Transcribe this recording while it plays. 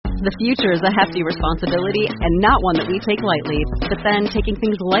The future is a hefty responsibility and not one that we take lightly. But then taking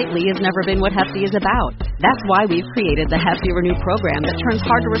things lightly has never been what Hefty is about. That's why we've created the Hefty Renew program that turns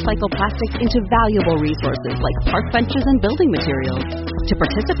hard-to-recycle plastics into valuable resources like park benches and building materials. To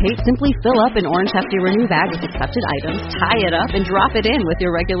participate, simply fill up an orange Hefty Renew bag with accepted items, tie it up, and drop it in with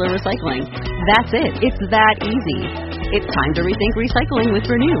your regular recycling. That's it. It's that easy. It's time to rethink recycling with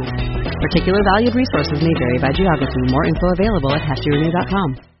Renew. Particular valued resources may vary by geography. More info available at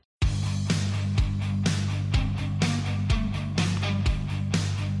heftyrenew.com.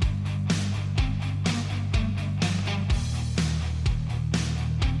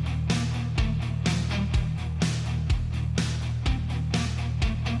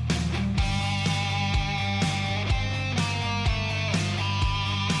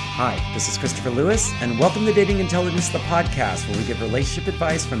 Hi, this is Christopher Lewis, and welcome to Dating Intelligence, the podcast where we give relationship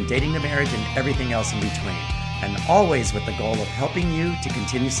advice from dating to marriage and everything else in between, and always with the goal of helping you to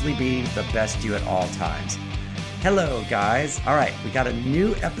continuously be the best you at all times. Hello, guys. All right, we got a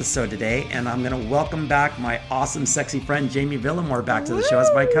new episode today, and I'm going to welcome back my awesome, sexy friend, Jamie Villamore, back to the show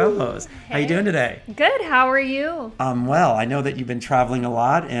as my co-host. Hey. How you doing today? Good. How are you? Well, I know that you've been traveling a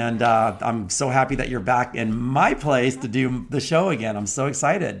lot, and I'm so happy that you're back in my place to do the show again. I'm so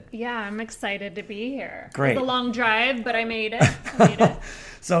excited. Yeah, I'm excited to be here. Great. It's a long drive, but I made it.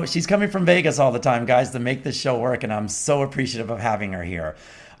 So she's coming from Vegas all the time, guys, to make this show work, and I'm so appreciative of having her here.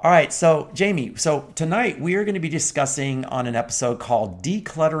 All right, so Jamie, tonight we are going to be discussing on an episode called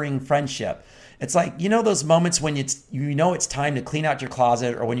Decluttering Friendship. It's like, you know those moments when it's time to clean out your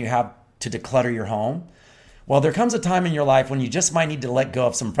closet or when you have to declutter your home? Well, there comes a time in your life when you just might need to let go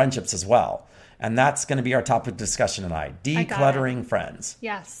of some friendships as well. And that's going to be our topic of discussion tonight, decluttering friends.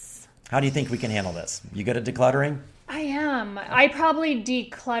 Yes. How do you think we can handle this? You good at decluttering? I am. I probably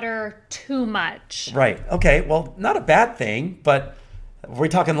declutter too much. Right. Okay, well, not a bad thing, but... we're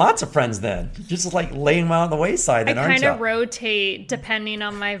talking lots of friends then. You're just like laying them out on the wayside then, aren't you? I kind of rotate depending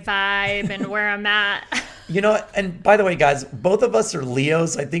on my vibe and where I'm at. You know, and by the way, guys, both of us are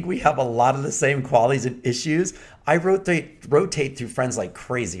Leos. I think we have a lot of the same qualities and issues. I rotate through friends like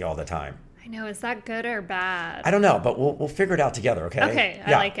crazy all the time. I know. Is that good or bad? I don't know, but we'll figure it out together, okay? Okay,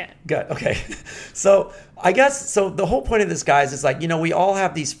 I like it. Good, okay. So I guess, the whole point of this, guys, is like, you know, we all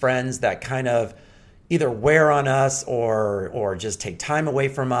have these friends that kind of either wear on us or just take time away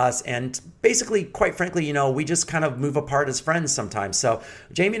from us. And basically, quite frankly, you know, we just kind of move apart as friends sometimes. So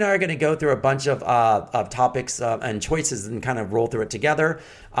Jamie and I are going to go through a bunch of topics and choices and kind of roll through it together.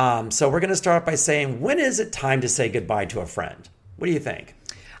 So we're going to start by saying, when is it time to say goodbye to a friend? What do you think?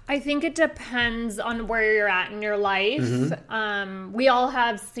 I think it depends on where you're at in your life. Mm-hmm. We all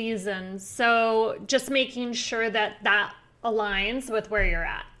have seasons. So just making sure that aligns with where you're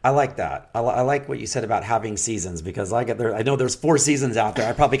at. I like that. I like what you said about having seasons, because I know there's 4 seasons out there.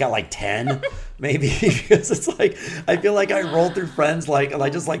 I probably got like 10 maybe, because it's like, I feel like I roll through friends and I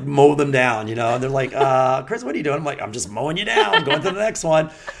just like mow them down, you know, and they're like, Chris, what are you doing? I'm like, I'm just mowing you down, going to the next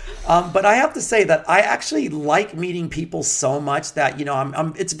one. But I have to say that I actually like meeting people so much that, you know,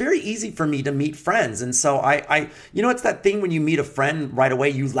 it's very easy for me to meet friends. And so I you know, it's that thing when you meet a friend right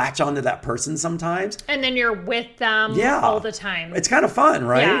away, you latch onto that person sometimes. And then you're with them all the time. It's kind of fun,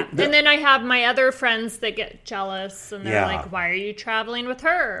 right? Yeah. And then I have my other friends that get jealous and they're like, why are you traveling with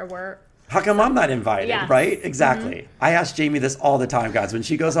her? How come I'm not invited, right? Exactly. Mm-hmm. I ask Jamie this all the time, guys. When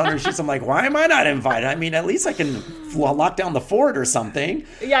she goes on her shoots, I'm like, why am I not invited? I mean, at least I can lock down the fort or something.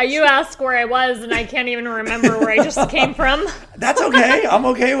 Yeah, you asked where I was, and I can't even remember where I just came from. That's okay. I'm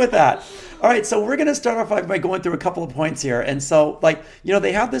okay with that. All right, so we're going to start off by going through a couple of points here. And so, like, you know,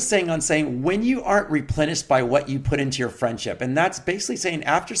 they have this saying when you aren't replenished by what you put into your friendship. And that's basically saying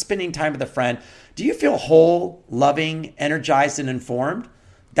after spending time with a friend, do you feel whole, loving, energized, and informed?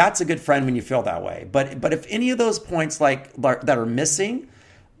 That's a good friend when you feel that way. But if any of those points that are missing,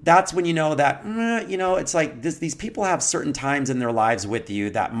 that's when you know that, you know, it's like these people have certain times in their lives with you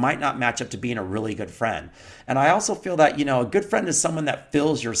that might not match up to being a really good friend. And I also feel that, you know, a good friend is someone that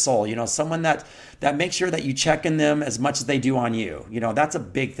fills your soul, you know, someone that makes sure that you check in them as much as they do on you. You know, that's a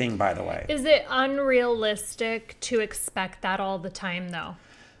big thing, by the way. Is it unrealistic to expect that all the time, though?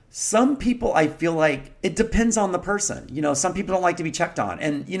 Some people, I feel like it depends on the person. You know, some people don't like to be checked on.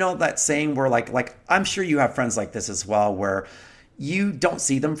 And, you know, that saying where like I'm sure you have friends like this as well, where you don't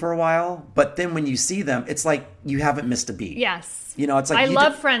see them for a while, but then when you see them, it's like you haven't missed a beat. Yes. You know, it's like I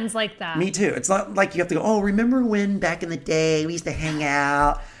love friends like that. Me too. It's not like you have to go, oh, remember when back in the day we used to hang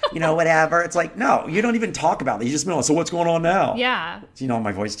out? whatever. It's like, no, you don't even talk about it. You just know, so what's going on now? Yeah. Do you know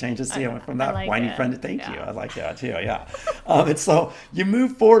my voice changes? See, I went from that like whiny it. friend to thank you. Yeah. I like that too, yeah. And so you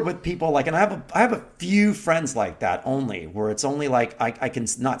move forward with people like, and I have a few friends like that only, where it's only like I can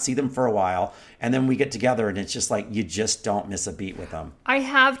not see them for a while, and then we get together and it's just like you just don't miss a beat with them. I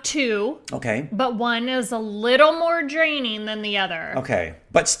have two. Okay. But one is a little more draining than the other. Okay.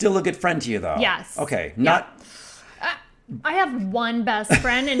 But still a good friend to you though. Yes. Okay. Yeah. Not I have one best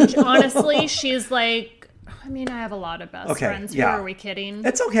friend, and honestly, she's like, I mean, I have a lot of best friends. Yeah. Who are we kidding?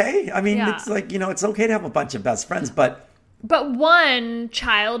 It's okay. I mean, Yeah. it's like, it's okay to have a bunch of best friends, but one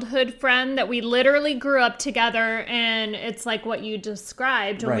childhood friend that we literally grew up together, and it's like what you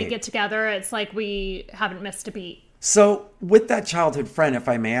described. When we Right. get together, it's like we haven't missed a beat. so with that childhood friend, if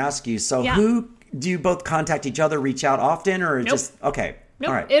I may ask you, so Yeah. who do you both contact each other, reach out often, or just, okay. Nope,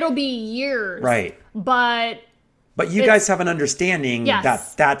 All right. it'll be years. Right. But But you guys have an understanding Yes.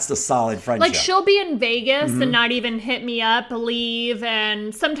 that that's the solid friendship. like she'll be in Vegas Mm-hmm. and not even hit me up, leave,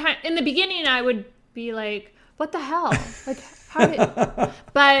 and sometimes in the beginning I would be like, "What the hell?" Like, how did?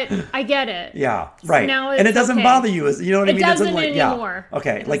 But I get it. Yeah, right. now And it it's doesn't okay. bother you, you know what I It mean? doesn't like, anymore. Yeah.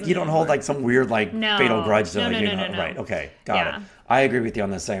 Okay, It like doesn't you don't hold anymore. like some weird like No. fatal grudge to No, like, no, no, no, right? no. Okay, got Yeah. it. I agree with you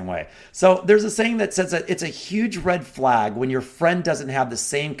on the same way. So there's a saying that says that it's a huge red flag when your friend doesn't have the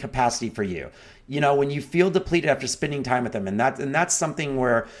same capacity for you. When you feel depleted after spending time with them, and that's something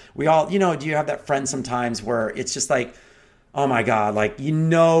where we all, do you have that friend sometimes where it's just like, oh my God, like,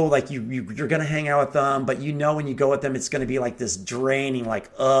 like you're going to hang out with them, but when you go with them, it's going to be like this draining,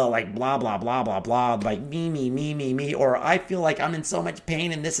 like, like blah, blah, blah, blah, blah, like me, or I feel like I'm in so much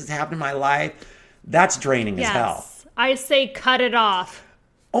pain and this has happened in my life. That's draining as hell. Yes, I say cut it off.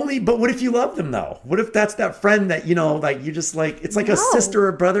 But what if you love them though? What if that's that friend that, like you just like, it's like a sister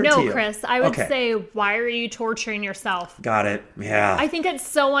or brother to you? No, Chris, I would Okay. say, why are you torturing yourself? Got it. Yeah. I think it's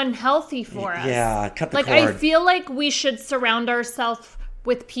so unhealthy for us. Yeah, cut the like, cord. I feel like we should surround ourselves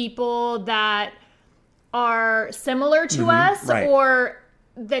with people that are similar to us Mm-hmm. right. or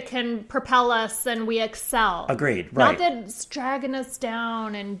that can propel us and we excel. Agreed, right. Not that it's dragging us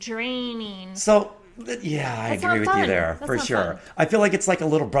down and draining. So, yeah, I That's agree not with fun. you there That's for not sure. fun. I feel like it's like a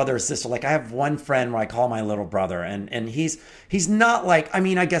little brother or sister. Like I have one friend where I call my little brother, and he's not like, I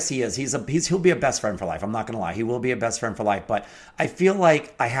mean, I guess he is. He'll be a best friend for life. I'm not gonna lie, he will be a best friend for life. But I feel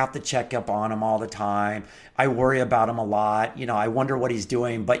like I have to check up on him all the time. I worry about him a lot. I wonder what he's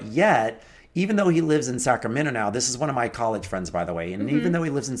doing. But yet, even though he lives in Sacramento now, this is one of my college friends, by the way, and even though he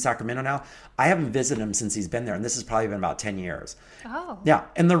lives in Sacramento now, I haven't visited him since he's been there, and this has probably been about 10 years. Oh. Yeah,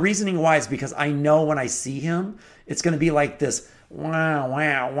 and the reasoning why is because I know when I see him, it's going to be like this, wow,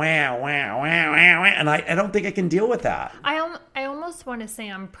 wow, wow, wow, wow, wow, and I don't think I can deal with that. I almost want to say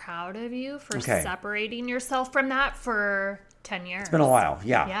I'm proud of you for Okay. separating yourself from that for 10 years. It's been a while.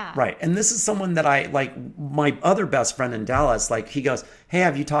 Yeah. Yeah. Right. And this is someone that I like, my other best friend in Dallas, like he goes, hey,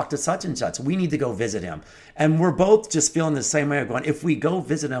 have you talked to such and such? We need to go visit him. And we're both just feeling the same way. Going, if we go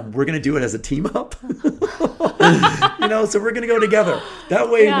visit him, we're going to do it as a team up. So we're going to go together. That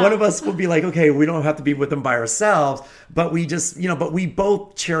way, Yeah. one of us will be like, okay, we don't have to be with them by ourselves, but we just, but we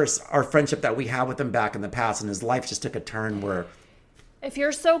both cherish our friendship that we had with him back in the past. And his life just took a turn where, If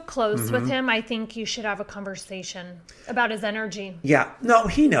you're so close with Mm-hmm. him, I think you should have a conversation about his energy. yeah, no,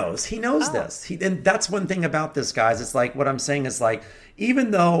 he knows this. And that's one thing about this, guys. It's like, what I'm saying is like,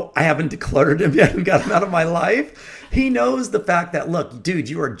 even though I haven't decluttered him yet and got him out of my life, he knows the fact that, look, dude,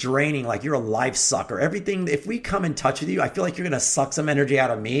 you are draining, like you're a life sucker. Everything, if we come in touch with you, I feel like you're going to suck some energy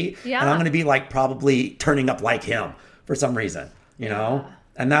out of me. Yeah. And I'm going to be like probably turning up like him for some reason,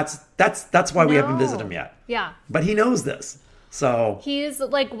 And that's why we haven't visited him yet. Yeah. But he knows this. So He's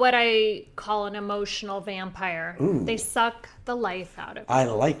like what I call an emotional vampire. They suck the life out of you. I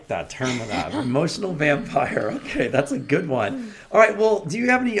like that term of that. Emotional vampire. Okay, that's a good one. All right, well, do you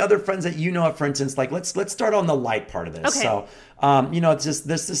have any other friends that you know of, for instance, like let's start on the light part of this. Okay. So, it's just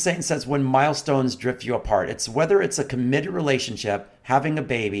this saying says when milestones drift you apart. It's whether it's a committed relationship, having a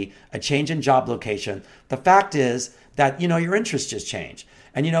baby, a change in job location. The fact is that, your interests just change.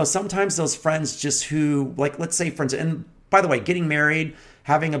 And, sometimes those friends just who, like, let's say friends, and by the way, getting married,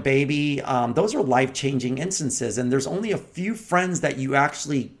 having a baby, those are life-changing instances. And there's only a few friends that you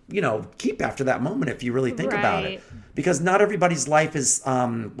actually, keep after that moment if you really think about it. Right. Because not everybody's life is,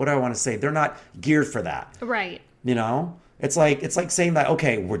 what do I want to say? They're not geared for that. Right. It's like saying that,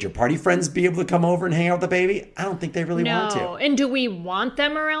 okay, would your party friends be able to come over and hang out with the baby? I don't think they really want to. No. And do we want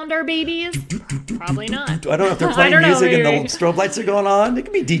them around our babies? Probably not. I don't know if they're I playing don't know, music and the maybe. strobe lights are going on. It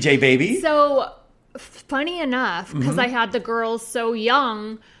could be DJ Baby. So funny enough, because Mm-hmm. I had the girls so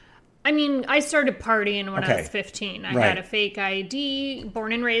young, I mean, I started partying when I Okay. was 15. I Right. had a fake ID,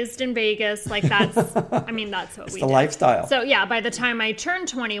 born and raised in Vegas. Like that's, I mean, that's what we the did. lifestyle. So yeah, by the time I turned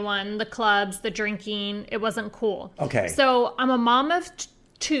 21, the clubs, the drinking, it wasn't cool. Okay. So I'm a mom of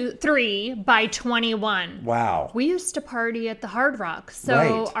 3 by 21. Wow. We used to party at the Hard Rock. So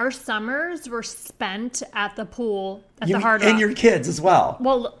Right. our summers were spent at the pool at You the mean- Hard Rock. and your kids as well.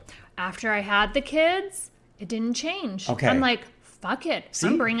 Well, after I had the kids, it didn't change. Okay. I'm like, fuck it. See?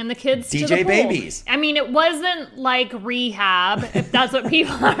 I'm bringing the kids to DJ the pool. babies. I mean, it wasn't like rehab, if that's what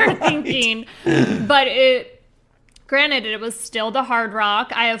people are thinking. But granted, it was still the Hard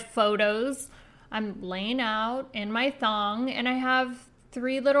Rock. I have photos. I'm laying out in my thong, and I have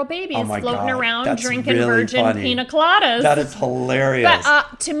 3 little babies Oh my floating God, around that's drinking really virgin funny. pina coladas. That is hilarious.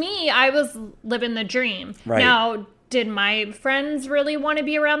 But to me, I was living the dream. Right. Now, did my friends really want to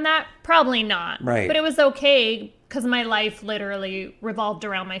be around that? Probably not. Right. But it was okay because my life literally revolved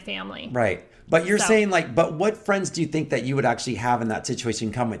around my family. Right. But you're So- saying like, but what friends do you think that you would actually have in that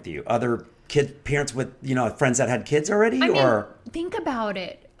situation come with you? Other parents with, friends that had kids already, I mean, or think about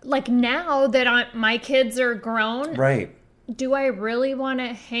it. Like now that my kids are grown, right? do I really want to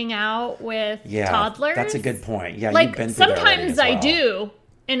hang out with Yeah, toddlers? that's a good point. Yeah, you've Like been through that already sometimes as I well. do,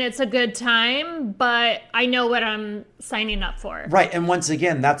 and it's a good time, but I know what I'm signing up for. Right. And once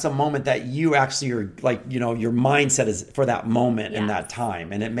again, that's a moment that you actually are like, your mindset is for that moment and Yes. that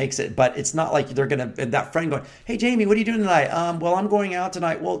time. And it makes it, but it's not like they're going to, that friend going, hey, Jamie, what are you doing tonight? Well, I'm going out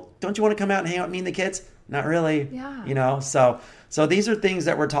tonight. Well, don't you want to come out and hang out with me and the kids? Not really. Yeah. So these are things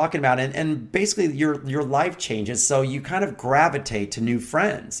that we're talking about. And basically your life changes. So you kind of gravitate to new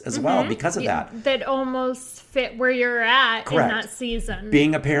friends as well because of that. That almost fit where you're at Correct. in that season.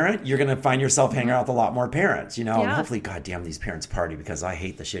 Being a parent, you're going to find yourself hanging out with a lot more parents, and Yeah. hopefully, goddamn, these parents party because I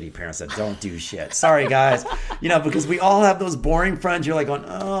hate the shitty parents that don't do shit. Sorry, guys. Because we all have those boring friends. You're like going,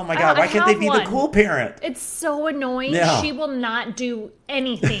 oh my God, I why can't they have be one. the cool parent? It's so annoying. Yeah. She will not do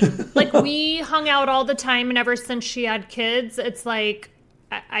anything. Like we hung out all the time, and ever since she had kids, it's like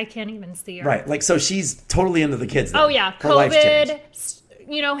I can't even see her. Right. Like, so she's totally into the kids. Then. Oh yeah, Her life's changed.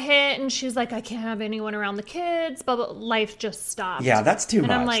 COVID, hit, and she's like, I can't have anyone around the kids, but life just stopped. Yeah, that's too And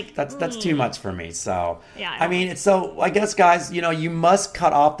much. I'm like, that's too much for me. So Yeah, I mean, I guess, guys, you must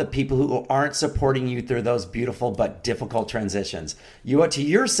cut off the people who aren't supporting you through those beautiful but difficult transitions. You owe it to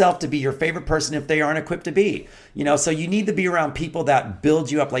yourself to be your favorite person if they aren't equipped to be. So you need to be around people that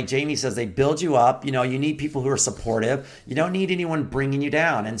build you up. Like Jamie says, they build you up. You need people who are supportive. You don't need anyone bringing you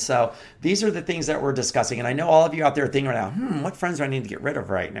down. And so these are the things that we're discussing. And I know all of you out there thinking right now, what friends do I need to get rid of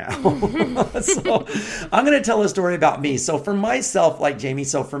right now? So I'm going to tell a story about me. So for myself, like Jamie,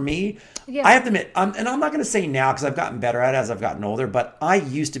 so for me, Yeah. I have to admit, and I'm not going to say now because I've gotten better at it as I've gotten older, but I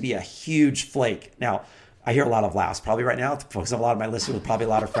used to be a huge flake. Now, I hear a lot of laughs probably right now. Folks, a lot of my listeners, probably a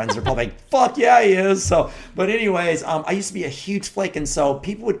lot of friends are probably like, fuck yeah, he is. So, but anyways, I used to be a huge flake. And so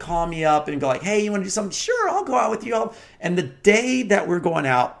people would call me up and go like, hey, you want to do something? Sure, I'll go out with you. And the day that we're going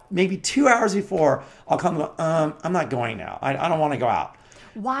out, maybe 2 hours before, I'll come and go, I'm not going now. I don't want to go out.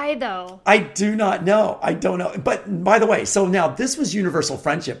 Why though? I do not know. I don't know. But by the way, so now this was universal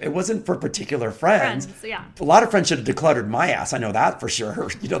friendship. It wasn't for particular friends. Yeah. A lot of friends should have decluttered my ass. I know that for sure.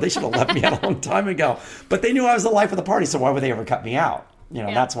 They should have left me out a long time ago. But they knew I was the life of the party, so why would they ever cut me out?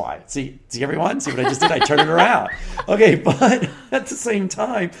 That's why. See everyone? See what I just did? I turned it around. Okay, but at the same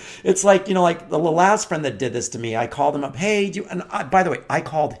time, it's like, like the last friend that did this to me, I called him up, hey, by the way, I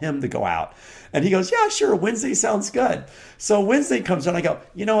called him to go out. And he goes, yeah, sure, Wednesday sounds good. So Wednesday comes and I go,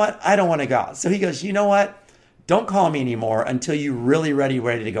 you know what? I don't want to go out. So he goes, you know what? Don't call me anymore until you're really ready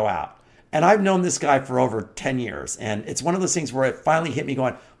to go out. And I've known this guy for over 10 years. And it's one of those things where it finally hit me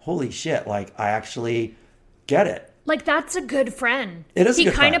going, holy shit, like I actually get it. Like that's a good friend. It is a He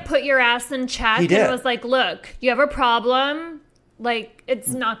good kind friend. of put your ass in check He did. and was like, look, you have a problem. Like it's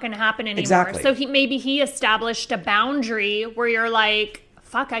not going to happen anymore. Exactly. So he established a boundary where you're like,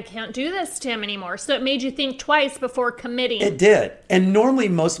 fuck, I can't do this to him anymore. So it made you think twice before committing. It did. And normally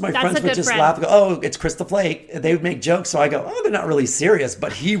most of my That's friends a would good just friend. laugh and go, oh, it's Krista Flake. They would make jokes. So I go, oh, they're not really serious.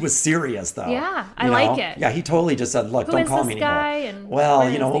 But he was serious though. Yeah, I like it. Yeah, he totally just said, look, Who don't is call this me anymore. guy and Well,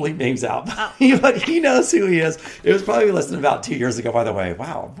 where is we'll he? leave names out. Oh. But he knows who he is. It was probably less than about 2 years ago, by the way.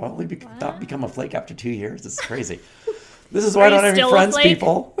 Wow. Well, we not become a flake after 2 years. This is crazy. This is why I don't have any friends,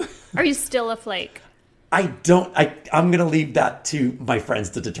 people. Are you still a flake? I'm going to leave that to my friends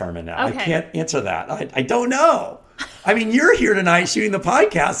to determine now. Okay. I can't answer that. I don't know. I mean, you're here tonight shooting the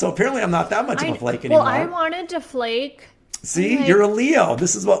podcast, so apparently I'm not that much of a flake anymore. Well, I wanted to flake See, Like, you're a Leo.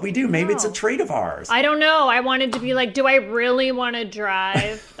 This is what we do. Maybe it's a No. trait of ours. I don't know. I wanted to be like, do I really want to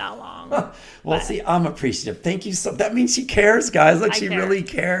drive that long? Well, But- see, I'm appreciative. Thank you so. That means she cares, guys. Look, I she care. really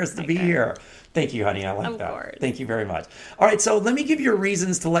cares to be care. here. Thank you, honey. I like Of that. course. Thank you very much. All right, so let me give you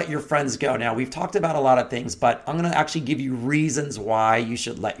reasons to let your friends go. Now, we've talked about a lot of things, but I'm going to actually give you reasons why you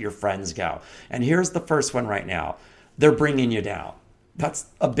should let your friends go. And here's the first one right now. They're bringing you down. That's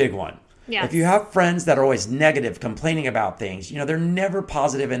a big one. Yes. If you have friends that are always negative, complaining about things, they're never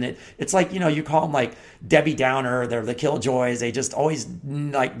positive, and it's like, you call them like Debbie Downer, they're the killjoys. They just always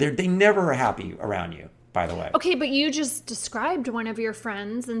like they never are happy around you, by the way. Okay, but you just described one of your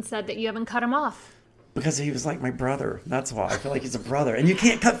friends and said that you haven't cut him off. Because he was like my brother. That's why I feel like he's a brother, and you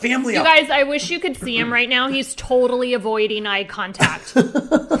can't cut family You off. guys, I wish you could see him right now. He's totally avoiding eye contact.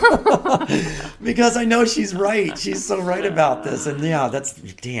 Because I know she's right. She's so right about this. And yeah, that's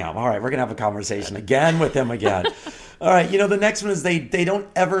damn. All right, we're gonna have a conversation again with him again. All right, the next one is they don't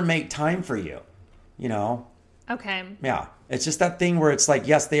ever make time for you. Okay. Yeah. It's just that thing where it's like,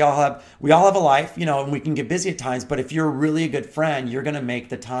 yes, we all have a life, and we can get busy at times, but if you're really a good friend, you're gonna make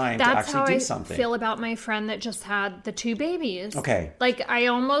the time to That's actually how do I something. feel about my friend that just had the 2 babies. Okay. Like, I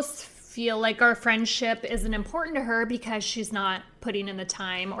almost feel like our friendship isn't important to her because she's not putting in the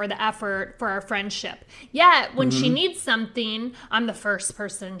time or the effort for our friendship. Yet, when she needs something, I'm the first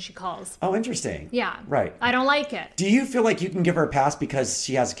person she calls. Oh, interesting. Yeah. Right. I don't like it. Do you feel like you can give her a pass because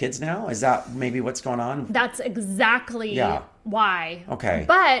she has kids now? Is that maybe what's going on? That's exactly Yeah. why. Okay.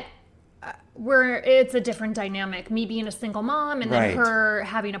 But it's a different dynamic. Me being a single mom and Right. then her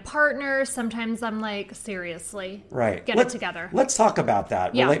having a partner. Sometimes I'm like, seriously, Right. get it together. Let's talk about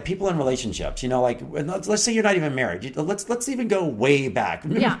that. Yeah. People in relationships, let's say you're not even married. Let's even go way back.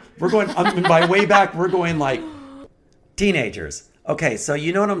 Yeah. We're going, by way back, we're going like teenagers. Okay, so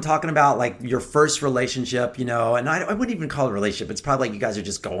you know what I'm talking about, like your first relationship, and I wouldn't even call it a relationship. It's probably like you guys are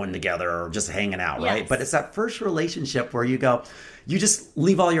just going together or just hanging out, right? Yes. But it's that first relationship where you just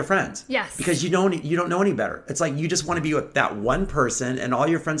leave all your friends. Yes. Because you don't know any better. It's like you just want to be with that one person, and all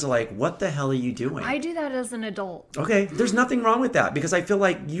your friends are like, what the hell are you doing? I do that as an adult. Okay, there's nothing wrong with that because I feel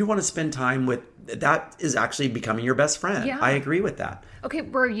like you want to spend time with that is actually becoming your best friend. Yeah. I agree with that. Okay,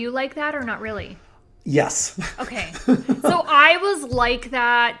 were you like that or not really? Yes. Okay. So I was like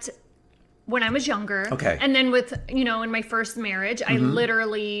that when I was younger. Okay. And then with, in my first marriage, I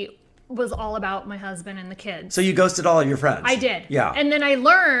literally was all about my husband and the kids. So you ghosted all of your friends. I did. Yeah. And then I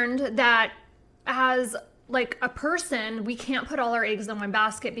learned that as like a person, we can't put all our eggs in one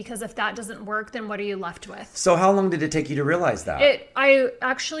basket because if that doesn't work, then what are you left with? So how long did it take you to realize that? I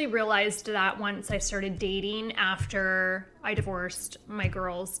actually realized that once I started dating after I divorced my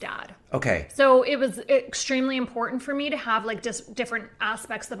girl's dad. Okay. So it was extremely important for me to have like just different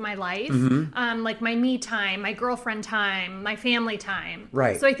aspects of my life, like my me time, my girlfriend time, my family time.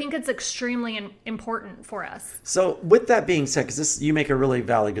 Right. So I think it's extremely important for us. So with that being said, because you make a really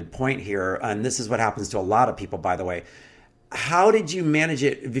valid good point here, and this is what happens to a lot of people, by the way. How did you manage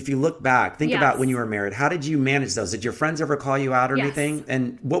it? If you look back, think Yes. about when you were married. How did you manage those? Did your friends ever call you out or Yes. anything?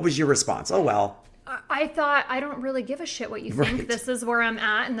 And what was your response? Oh, well. I thought, I don't really give a shit what you think. Right. This is where I'm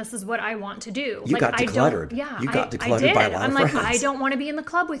at, and this is what I want to do. You got decluttered. Yeah, You got I decluttered did. by a lot of I'm like, friends. I don't want to be in the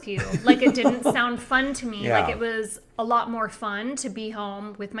club with you. Like, it didn't sound fun to me. Yeah. Like, it was a lot more fun to be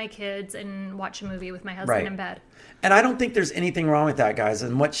home with my kids and watch a movie with my husband Right. in bed. And I don't think there's anything wrong with that, guys.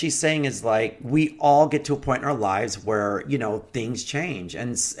 And what she's saying is like, we all get to a point in our lives where, things change.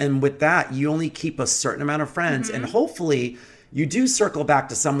 And with that, you only keep a certain amount of friends. And hopefully you do circle back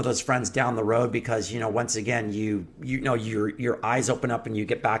to some of those friends down the road because, once again, your eyes open up and you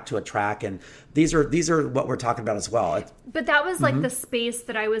get back to a track. And these are what we're talking about as well. But that was like the space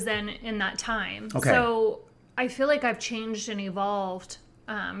that I was in that time. Okay. So I feel like I've changed and evolved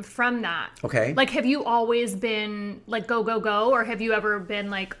from that. Okay. Like, have you always been like go, go, go? Or have you ever been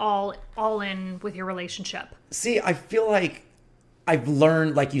like all in with your relationship? See, I feel like I've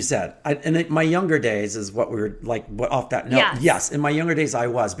learned, like you said, in my younger days is what we were like, off that note. Yes. In my younger days, I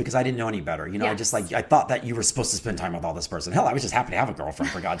was, because I didn't know any better. I Yes. just I thought that you were supposed to spend time with all this person. Hell, I was just happy to have a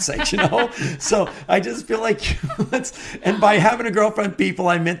girlfriend, for God's sake, So I just feel like, and by having a girlfriend, people,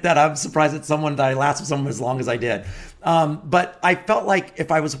 I meant that I'm surprised that I lasted with someone as long as I did. But I felt like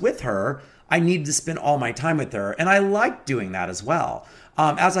if I was with her, I needed to spend all my time with her. And I liked doing that as well.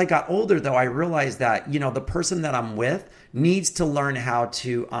 As I got older, though, I realized that, the person that I'm with needs to learn how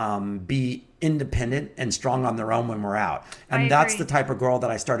to be independent and strong on their own when we're out. And that's agree. the type of girl that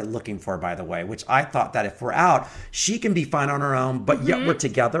I started looking for, by the way, which I thought that if we're out, she can be fine on her own, but yet we're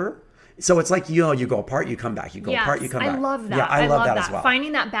together. So it's like, you go apart, you come back. You go apart, you come back. I love that. Yeah, I love that as well.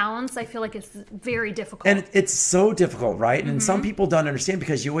 Finding that balance, I feel like it's very difficult. And it's so difficult, right? And some people don't understand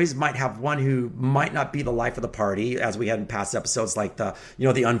because you always might have one who might not be the life of the party, as we had in past episodes, like the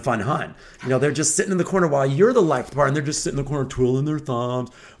unfun hun. They're just sitting in the corner while you're the life of the party, and they're just sitting in the corner twiddling their thumbs.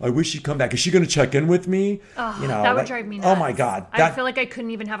 I wish she'd come back. Is she going to check in with me? Oh, that would drive me nuts. Oh my God. I feel like I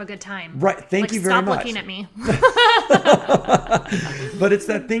couldn't even have a good time. Right. Thank you very much. Stop looking at me. But it's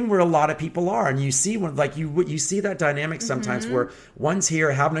that thing where a lot of people are, and you see you see that dynamic sometimes where one's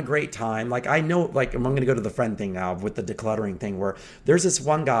here having a great time. Like I know, like I'm going to go to the friend thing now with the decluttering thing, where there's this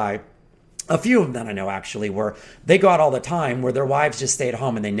one guy, a few of them that I know actually, where they go out all the time, where their wives just stay at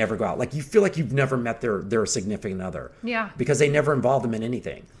home and they never go out. Like you feel like you've never met their significant other. Yeah. Because they never involve them in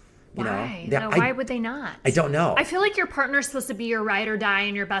anything. Why? Yeah, why would they not? I don't know. I feel like your partner's supposed to be your ride or die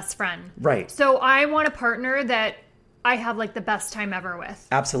and your best friend. Right. So I want a partner that I have like the best time ever with.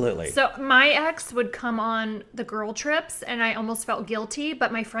 Absolutely. So my ex would come on the girl trips and I almost felt guilty,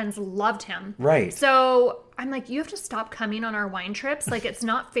 but my friends loved him. Right. So I'm like, you have to stop coming on our wine trips. Like, it's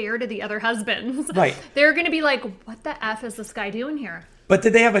not fair to the other husbands. Right. They're going to be like, what the F is this guy doing here? But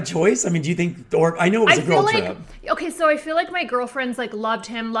did they have a choice? I mean, do you think, or I know it was a girl trip. Okay, so I feel like my girlfriends like loved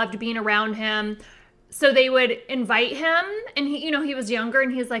him, loved being around him. So they would invite him, and he was younger,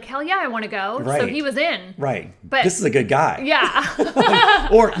 and he's like, hell yeah, I want to go. Right. So he was in. Right. But this is a good guy. Yeah.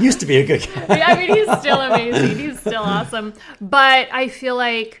 Or used to be a good guy. I mean, he's still amazing. He's still awesome. But I feel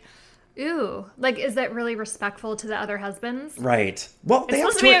like, ooh, like, is that really respectful to the other husbands? Right. Well, It's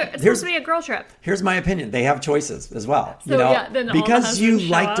supposed to be a girl trip. Here's my opinion. They have choices as well. So, yeah, then all the because you husbands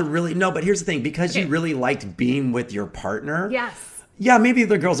show like to up. really, no, but here's the thing. Because you really liked being with your partner. Yes. Yeah, maybe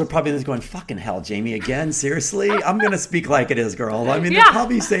the girls are probably just going, fucking hell, Jamie, again? Seriously? I'm going to speak like it is, girl. I mean, Yeah. they're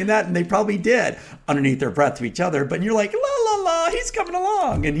probably saying that, and they probably did underneath their breath to each other. But you're like, la, la, la, he's coming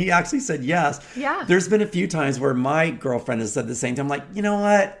along. And he actually said yes. Yeah. There's been a few times where my girlfriend has said the same thing. I'm like, you know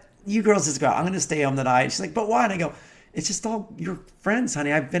what? You girls just go out. I'm going to stay home tonight. She's like, but why? And I go, it's just all your friends,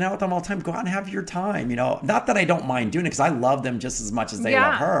 honey. I've been out with them all the time. Go out and have your time. Not that I don't mind doing it, because I love them just as much as they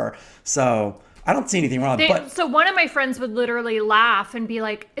love her. So I don't see anything wrong. So one of my friends would literally laugh and be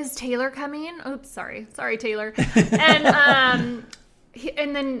like, "Is Taylor coming?" Oops, sorry, Taylor. And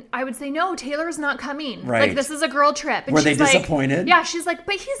and then I would say, "No, Taylor's not coming. Right. Like, this is a girl trip." And Were they she's like, disappointed? Yeah, she's like,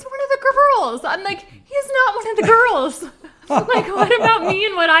 "But he's one of the girls." I'm like, "He's not one of the girls." Like, what about me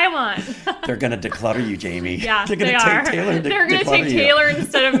and what I want? They're going to declutter you, Jamie. Yeah, They're going they to are. take Taylor. They're going to take you. Taylor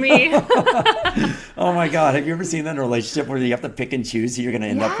instead of me. Oh my God. Have you ever seen that in a relationship where you have to pick and choose who you're going to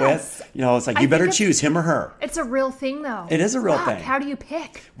end up Yes. with? It's like, you better choose him or her. It's a real thing, though. It is a real Fuck, thing. How do you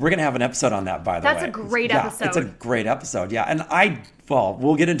pick? We're going to have an episode on that, by the way. That's a great Yeah, episode. It's a great episode. Yeah. And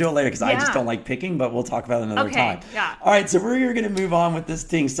we'll get into it later, because I just Yeah. don't like picking, but we'll talk about it another Okay, time. yeah. All right. So we're going to move on with this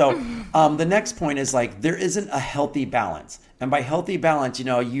thing. So the next point is, like, there isn't a healthy balance. And by healthy balance,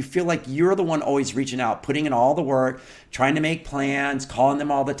 you feel like you're the one always reaching out, putting in all the work, trying to make plans, calling them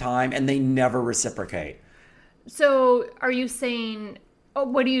all the time, and they never reciprocate. So are you saying,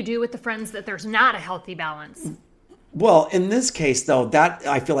 what do you do with the friends that there's not a healthy balance? Well, in this case, though, that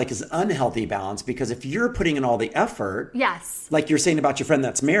I feel like is an unhealthy balance, because if you're putting in all the effort, Yes. like you're saying about your friend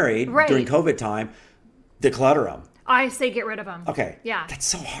that's married Right. during COVID time, declutter them. I say get rid of them. Okay. Yeah. That's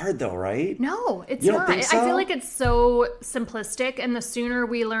so hard, though, right? No, it's You don't not. think so? I feel like it's so simplistic, and the sooner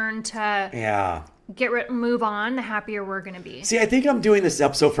we learn to Yeah. move on, the happier we're going to be. See, I think I'm doing this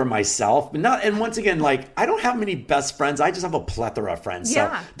episode for myself, and once again, like, I don't have many best friends. I just have a plethora of friends.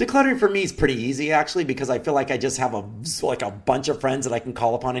 Yeah. So decluttering for me is pretty easy, actually, because I feel like I just have a bunch of friends that I can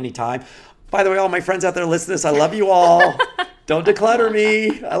call upon anytime. By the way, all my friends out there listening to this, I love you all. Don't declutter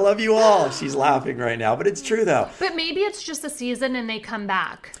me. I love you all. She's laughing right now, but it's true, though. But maybe it's just a season and they come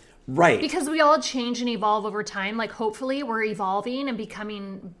back. Right. Because we all change and evolve over time. Like, hopefully we're evolving and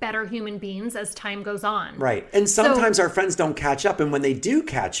becoming better human beings as time goes on. Right. And sometimes our friends don't catch up. And when they do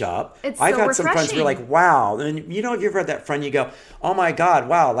catch up, It's I've so had some friends who are refreshing. like, wow. And if you've ever had that friend, you go, oh my God,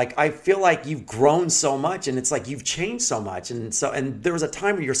 wow. Like, I feel like you've grown so much, and it's like you've changed so much. And there was a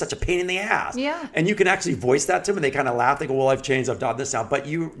time where you're such a pain in the ass. Yeah. And you can actually voice that to them, and they kind of laugh. They go, well, I've changed. I've done this now. But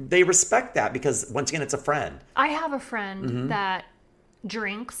they respect that, because once again, it's a friend. I have a friend that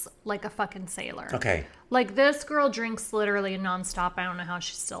drinks like a fucking sailor. Okay. Like, this girl drinks literally nonstop. I don't know how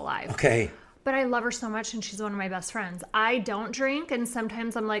she's still alive. Okay. But I love her so much, and she's one of my best friends. I don't drink, and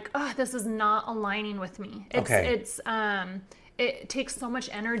sometimes I'm like, oh, this is not aligning with me. it takes so much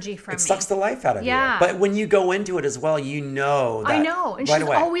energy from me. It sucks the life out of Yeah. you. But when you go into it as well, you know that I know. And right she's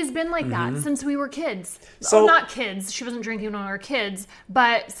away. always been like that since we were kids. So- not kids. She wasn't drinking when we were kids.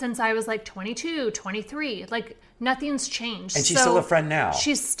 But since I was like 22, 23, like nothing's changed. And she's still a friend now.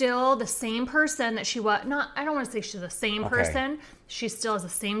 She's still the same person that she was. I don't want to say she's the same Okay. person. She still has the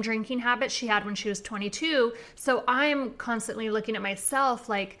same drinking habits she had when she was 22. So I'm constantly looking at myself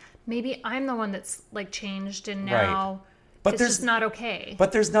like maybe I'm the one that's like changed and now... Right. But it's there's just not okay.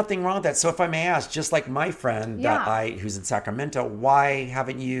 But there's nothing wrong with that. So if I may ask, just like my friend who's in Sacramento, why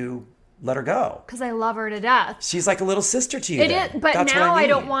haven't you let her go? Because I love her to death. She's like a little sister to you. It then. is, but That's now what I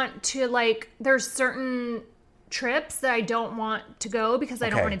don't mean. want to like. There's certain trips that I don't want to go because I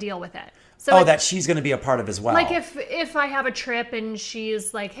don't Okay. want to deal with it. So Oh, that she's going to be a part of as well. like if I have a trip and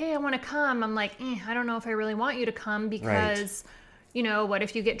she's like, "Hey, I want to come," I'm like, I don't know if I really want you to come because. You know, what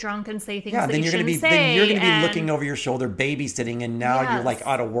if you get drunk and say things that then you you're going shouldn't to be say? then you're going to be and- looking over your shoulder, babysitting, and now you're Yes. like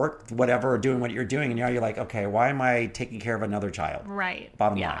out of work, whatever, or doing what you're doing, and now you're like, okay, why am I taking care of another child? Right.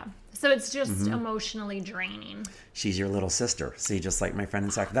 Bottom yeah. line. So it's just emotionally draining. She's your little sister. See, just like my friend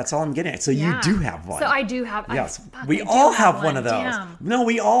in Sacramento. That's all I'm getting at. So Yeah. you do have one. So I do have. Yes, fuck, we I do all have one of those. Damn. No,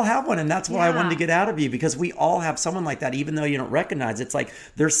 we all have one, and that's what I wanted to Yeah. get out of you because we all have someone like that, even though you don't recognize it. It's like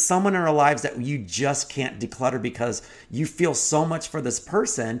there's someone in our lives that you just can't declutter because you feel so much for this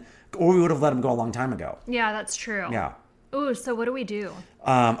person, or we would have let them go a long time ago. Yeah, that's true. Yeah. Ooh, so what do we do?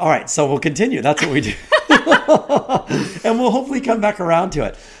 All right, so we'll continue. That's what we do. And we'll hopefully come back around to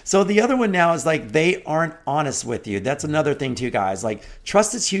it. So the other one now is like they aren't honest with you. That's another thing too, guys. Like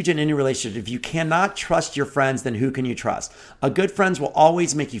trust is huge in any relationship. If you cannot trust your friends, then who can you trust? A good friends will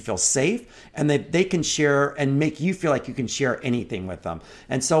always make you feel safe and they can share and make you feel like you can share anything with them.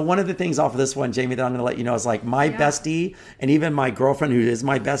 And so one of the things off of this one, Jamie, that I'm going to let you know is like my bestie and even my girlfriend who is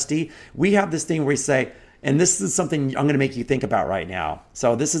my bestie, we have this thing where we say, and this is something I'm going to make you think about right now.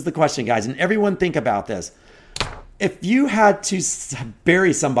 So this is the question, guys, and everyone think about this. If you had to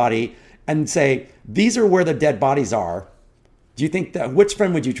bury somebody and say, these are where the dead bodies are, do you think that, which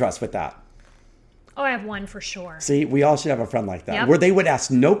friend would you trust with that? Oh, I have one for sure. See, we all should have a friend like that, Yep. where they would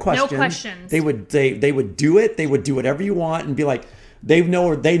ask no questions. No questions. They would do it. They would do whatever you want and be like, they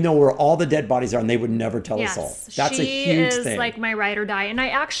know where all the dead bodies are and they would never tell a soul. That's a huge she thing. is like my ride or die. And I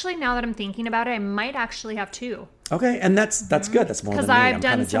actually, now that I'm thinking about it, I might actually have two. Okay, and that's good. That's more than Because me. I've I'm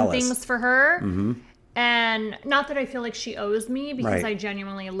done kind of some jealous. things for her. And not that I feel like she owes me because Right. I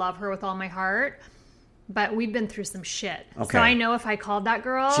genuinely love her with all my heart. But we've been through some shit. Okay. So I know if I called that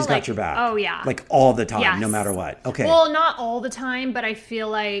girl. She's got your back. Oh, yeah. Like all the time, Yes. no matter what. Okay. Well, not all the time, but I feel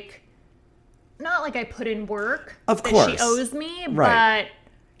like, not like I put in work. Of that course. she owes me, Right. but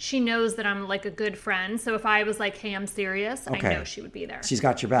she knows that I'm like a good friend. So if I was like, hey, I'm serious, Okay. I know she would be there. She's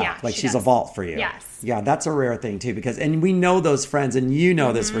got your back. Yeah, like she she's a does. vault for you. Yes. Yeah, that's a rare thing too and we know those friends and you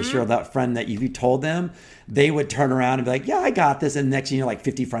know this Mm-hmm. for sure, that friend that if you told them, they would turn around and be like, yeah, I got this. And next thing you know, like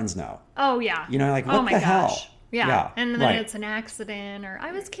 50 friends know. Oh, yeah. You know, like, oh what my the gosh. hell? Yeah. Yeah, And then right. it's an accident or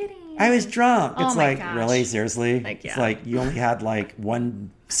I was kidding. I was drunk. Oh It's my like, gosh. really? Seriously? Like, It's yeah. like you only had like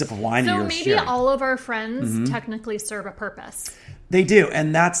one sip of wine So and you're maybe sharing. all of our friends Mm-hmm. technically serve a purpose. They do,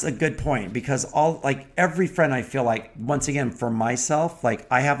 and that's a good point because every friend I feel like, once again, for myself, like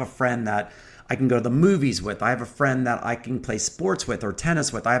I have a friend that I can go to the movies with. I have a friend that I can play sports with or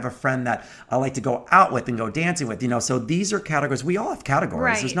tennis with. I have a friend that I like to go out with and go dancing with, So these are categories. We all have categories.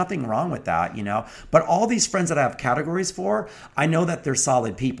 Right. There's nothing wrong with that, But all these friends that I have categories for, I know that they're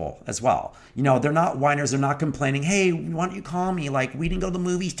solid people as well. They're not whiners. They're not complaining. Hey, why don't you call me? Like, we didn't go to the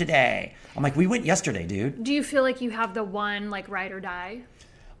movies today. I'm like, we went yesterday, dude. Do you feel like you have the one like ride or die?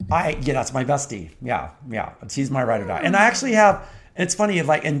 Yeah, that's my bestie. Yeah. She's my ride or die. And I actually have, it's funny,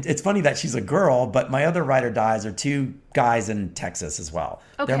 and it's funny that she's a girl, but my other ride or dies are two guys in Texas as well.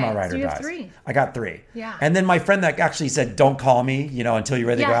 They're Okay, my ride so or you dies. have three. I got three. Yeah. And then my friend that actually said, don't call me, until you're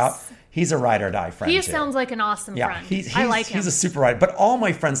ready to go out. Yes. He's a ride or die friend. He too. sounds like an awesome Yeah, friend. I like him. He's a super ride. But all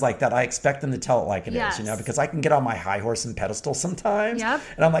my friends like that, I expect them to tell it like it Yes. is, because I can get on my high horse and pedestal sometimes. Yep.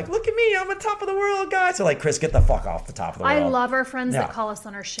 And I'm like, look at me, I'm on top of the world, guys. So like, Chris, get the fuck off the top of the world. I love our friends Yeah. that call us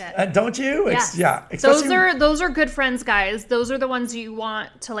on our shit. Don't you? Yes. Yeah. Those are good friends, guys. Those are the ones you want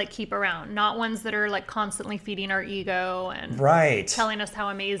to like keep around, not ones that are like constantly feeding our ego and right. telling us how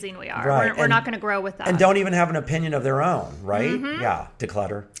amazing we are. Right. We're not going to grow with that. And don't even have an opinion of their own, right? Yeah,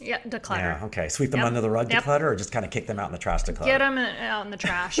 declutter. Yeah, declutter. Yeah, okay. Sweep them Yep. under the rug Yep. declutter, or just kind of kick them out in the trash declutter? Get them out in the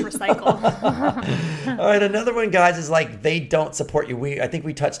trash, recycle. All right, another one, guys, is like they don't support you. I think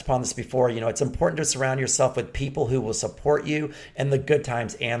we touched upon this before. You know, it's important to surround yourself with people who will support you in the good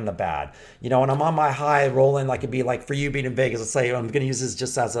times and the bad. You know, when I'm on my high rolling, like it'd be like for you being in Vegas, let's say I'm going to use this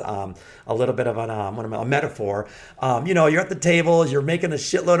just as a little bit of a metaphor. You know, you're at the table, you're making a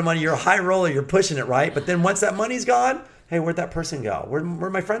shitload of money, you're a high roller, you're pushing it, right? But then once that money's gone, hey, where'd that person go? Where'd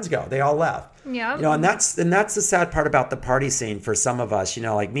my friends go? They all left. Yeah. You know, and that's the sad part about the party scene for some of us. You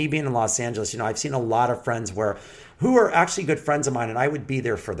know, like me being in Los Angeles, you know, I've seen a lot of friends who are actually good friends of mine, and I would be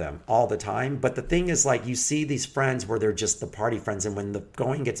there for them all the time. But the thing is, like, you see these friends where they're just the party friends, and when the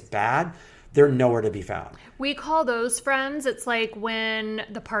going gets bad, they're nowhere to be found. We call those friends. It's like when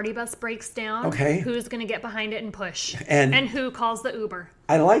the party bus breaks down. Okay. Who's going to get behind it and push? And who calls the Uber?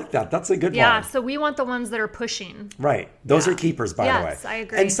 I like that. That's a good Yeah, one. so we want the ones that are pushing. Right. Those Yeah. are keepers, by the way. Yes, I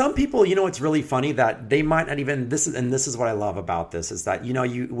agree. And some people, you know, it's really funny that they might not even, this is what I love about this, is that, you know,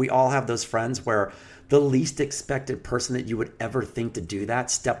 we all have those friends where the least expected person that you would ever think to do that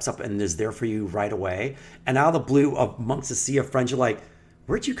steps up and is there for you right away. And out of the blue, amongst a sea of friends, you're like,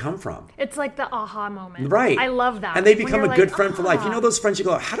 where'd you come from? It's like the aha moment. Right. I love that. And they When become you're a good like, friend for life. You "Ah." know those friends you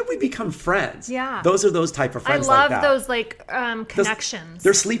go, how did we become friends? Yeah. Those are those type of I friends love like that. those like connections.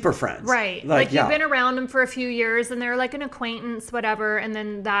 They're sleeper friends. Right. Like you've been around them for a few years and they're like an acquaintance, whatever, and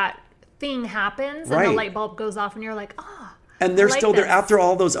then that thing happens and the Right. light bulb goes off and you're like, And they're I like still there this. after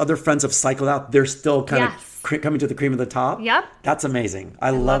all those other friends have cycled out. They're still kind Yes. of coming to the cream of the top. Yep. That's amazing.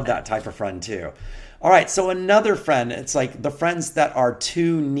 I love that type of friend too. All right, so another friend, it's like the friends that are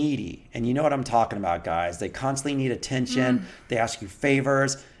too needy. And you know what I'm talking about, guys. They constantly need attention. They ask you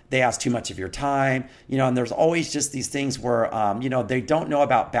favors. They ask too much of your time, you know, and there's always just these things where, you know, they don't know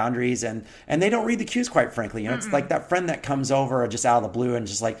about boundaries and they don't read the cues, quite frankly. You know, it's like that friend that comes over just out of the blue and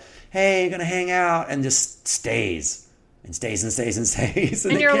just like, hey, you're going to hang out, and just stays and stays and stays and stays.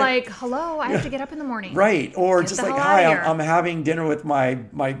 and they you're can't- like, hello, I have to get up in the morning. Right. Or Get just the like, hell hi, outta here." I'm having dinner with my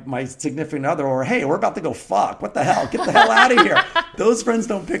significant other, or hey, we're about to go fuck. What the hell? Get the hell out of here. Those friends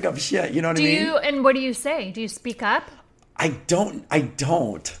don't pick up shit. You know what I mean? And what do you say? Do you speak up? I don't.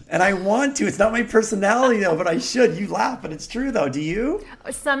 And I want to. It's not my personality though, but I should. You laugh, but it's true though. Do you?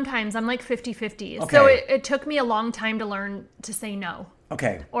 Sometimes I'm like 50-50. Okay. So it took me a long time to learn to say no.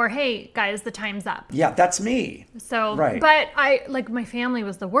 Okay. Or, hey, guys, the time's up. Yeah, that's me. So, Right. but my family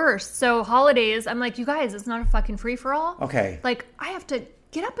was the worst. So holidays, I'm like, you guys, it's not a fucking free-for-all. Okay. Like, I have to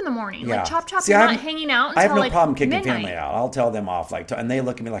get up in the morning. Yeah. Like, chop, See, you're I not have- hanging out I until have no like problem kicking midnight. family out. I'll tell them off, and they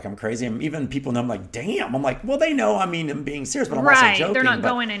look at me like I'm crazy. And even people know I'm like, damn. I'm like, well, they know. I mean, I'm being serious, but I'm also Right. joking. They're not but-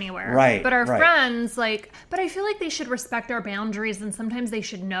 going anywhere. Right. But our right. friends, but I feel like they should respect our boundaries and sometimes they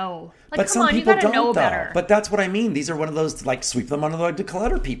should know. Like, But come some on, you people gotta don't, know though. better. But that's what I mean. These are one of those like sweep them under the rug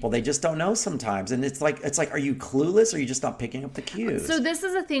declutter people. They just don't know sometimes, and it's like, are you clueless, or are you just not picking up the cues? So this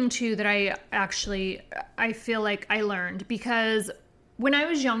is a thing too that I feel like I learned, because when I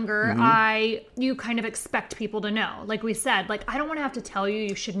was younger, Mm-hmm. you kind of expect people to know. Like we said, like, I don't want to have to tell you,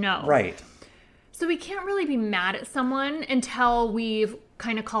 you should know. right. So we can't really be mad at someone until we've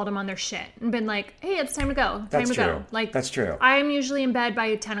kind of called them on their shit and been like, hey, it's time to go. Time That's to true. go. Like, That's true. I'm usually in bed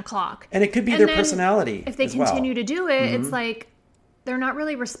by 10 o'clock. And it could be And their then personality If they as well. Mm-hmm. continue to do it, it's like they're not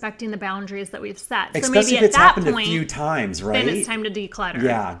really respecting the boundaries that we've set. So Especially maybe if at it's that happened point, a few times, right? then it's time to declutter.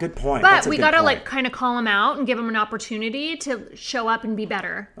 Yeah, good point. But That's a we good gotta point. like kind of call them out and give them an opportunity to show up and be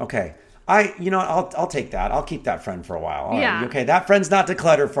better. Okay. I'll take that. I'll keep that friend for a while. All right. Yeah. Okay. That friend's not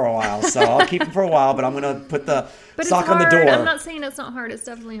decluttered for a while, so I'll keep him for a while, but I'm going to put the But sock it's on the hard. door. I'm not saying it's not hard. It's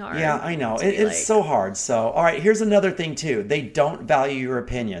definitely hard. Yeah, I know. to be It's like- so hard. So, all right, here's another thing too. They don't value your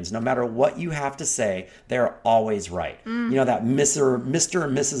opinions. No matter what you have to say, they're always right. You know that Mr. and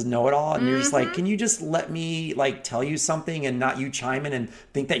Mrs. Know-it-all, and you're just like, can you just let me like tell you something and not you chime in and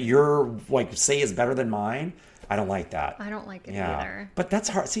think that your like say is better than mine? I don't like that. I don't like it Yeah, either. but that's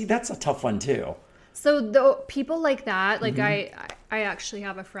hard. See, that's a tough one too. So the people like that, like Mm-hmm. I actually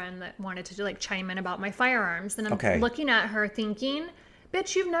have a friend that wanted to like chime in about my firearms, and I'm Okay. looking at her thinking,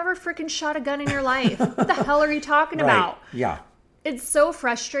 bitch, you've never freaking shot a gun in your life. What the hell are you talking Right. about? Yeah. It's so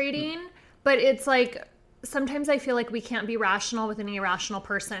frustrating, but it's like sometimes I feel like we can't be rational with an irrational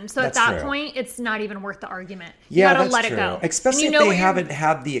person. So That's at that true. point, it's not even worth the argument. You Yeah, gotta that's let true. it go. Especially And if know they what you're- haven't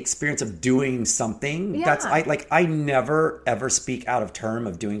had the experience of doing something. Yeah. I never ever speak out of term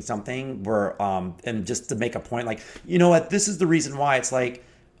of doing something where and just to make a point, like, you know what, this is the reason why. It's like,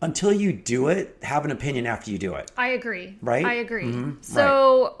 until you do it, have an opinion after you do it. I agree. Right? I agree. Mhm.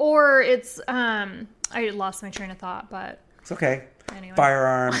 So, or it's I lost my train of thought, but It's okay. Anyway.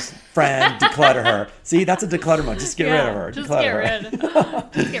 Firearms, friend, declutter her. See, that's a declutter mode. Just get rid of her. Just Declutter get her.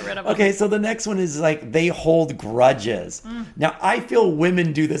 rid. Just get rid of them. Okay, so the next one is like they hold grudges. Now, I feel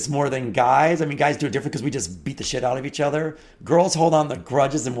women do this more than guys. I mean, guys do it different because we just beat the shit out of each other. Girls hold on to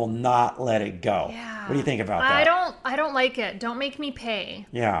grudges and will not let it go. Yeah. What do you think about that? I don't like it. Don't make me pay.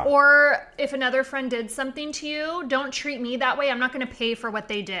 Yeah. Or if another friend did something to you, don't treat me that way. I'm not going to pay for what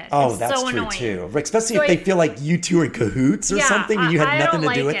they did. Oh, it's that's so true annoying. too. Especially So if they feel like you two are in cahoots or something and you had nothing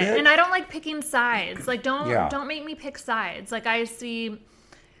to do with it. And I don't like picking sides. Like Yeah. don't make me pick sides. Like I see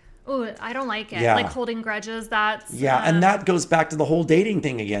I don't like it. Yeah. Like holding grudges, that's And that goes back to the whole dating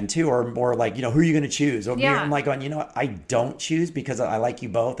thing again too, or more like, who are you going to choose? Or Yeah. I'm like going, you know what? I don't choose because I like you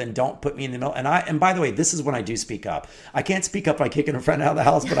both, and don't put me in the middle. And by the way, this is when I do speak up. I can't speak up by kicking a friend out of the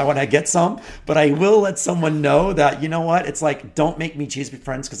house, but I want to get some. But I will let someone know that, you know what? It's like, don't make me choose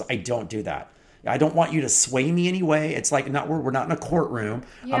friends because I don't do that. I don't want you to sway me anyway. It's like we're not in a courtroom.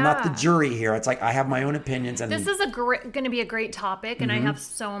 I'm not the Yeah. jury here. It's like I have my own opinions. And This is going to be a great topic, and I have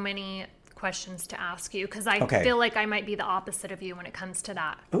so many questions to ask you because I Okay. feel like I might be the opposite of you when it comes to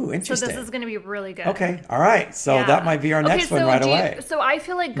that. Ooh, interesting. So this is going to be really good. Okay. All right. So Yeah. that might be our next one right away. So I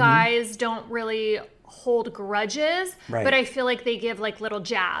feel like guys don't really hold grudges, Right. but I feel like they give like little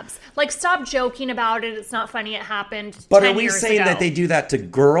jabs. Like, stop joking about it. It's not funny. It happened. But 10 are we years saying ago. that they do that to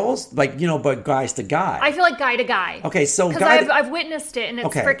girls? Like, but guys to guy? I feel like guy to guy. Okay, so because I've witnessed it and it's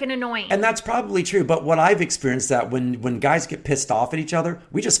Okay. freaking annoying. And that's probably true. But what I've experienced that when guys get pissed off at each other,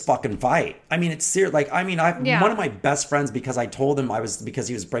 we just fucking fight. I mean, it's serious. Like, I mean, Yeah. one of my best friends, because I told him because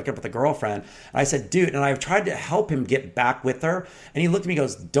he was breaking up with a girlfriend. And I said, dude, and I've tried to help him get back with her. And he looked at me and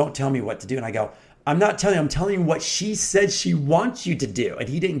goes, don't tell me what to do. And I go, I'm not telling you, I'm telling you what she said she wants you to do. And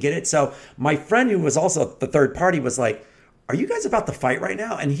he didn't get it. So my friend, who was also the third party, was like, are you guys about to fight right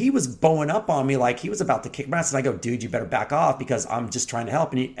now? And he was bowing up on me like he was about to kick my ass. And I go, dude, you better back off because I'm just trying to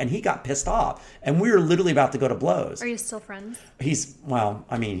help. And he got pissed off. And we were literally about to go to blows. Are you still friends?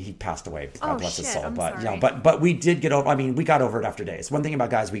 He passed away. God bless his shit, soul. I'm But sorry. but we did get over. We got over it after days. One thing about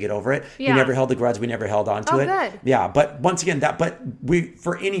guys, we get over it. Yeah. We never held a grudge. We never held on to Oh, it. good. Yeah. But once again,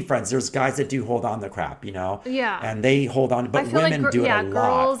 for any friends, there's guys that do hold on to crap, Yeah. and they hold on. But I feel women like, do it a girls,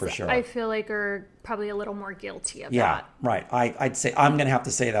 lot for sure. I feel like are probably a little more guilty of Yeah, that. right. I'd say I'm gonna have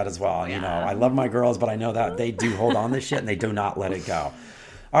to say that as well. Yeah. I love my girls, but I know that they do hold on to shit and they do not let it go.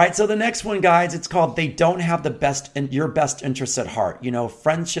 All right, so the next one, guys, it's called "They Don't Have your best interests at heart."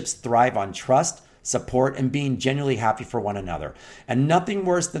 Friendships thrive on trust, support, and being genuinely happy for one another. And nothing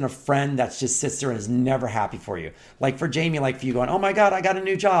worse than a friend that just sits there and is never happy for you. Like for Jamie, like for you, going, "Oh my God, I got a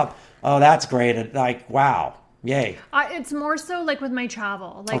new job. Oh, that's great." And like, wow. Yay. It's more so like with my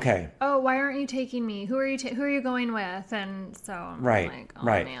travel. Like, Okay. oh, why aren't you taking me? Who are you going with? And so I'm Right, like, oh,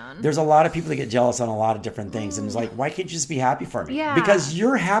 right. man. There's a lot of people that get jealous on a lot of different things, and it's like, why can't you just be happy for me? Yeah. Because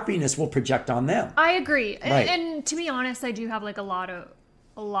your happiness will project on them. I agree. Right. And to be honest, I do have like a lot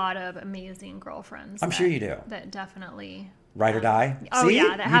of amazing girlfriends. I'm sure you do. That definitely. Ride or die. Oh, See?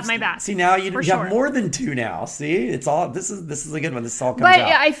 yeah, that have my back. See, now you For have sure. more than two now. See, it's all this is a good one. This all comes But out.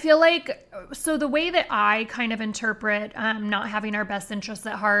 yeah, I feel like so the way that I kind of interpret not having our best interests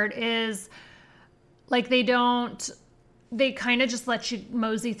at heart is like they kind of just let you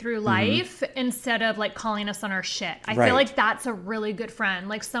mosey through life instead of like calling us on our shit. I Right. feel like that's a really good friend,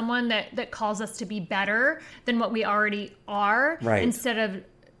 like someone that calls us to be better than what we already are, Right. instead of,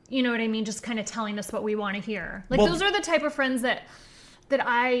 you know what I mean, just kind of telling us what we want to hear. Like Well, those are the type of friends that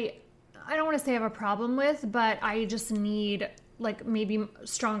I don't want to say I have a problem with, but I just need like maybe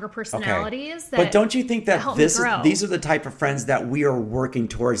stronger personalities. That But don't you think that help me grow. these are the type of friends that we are working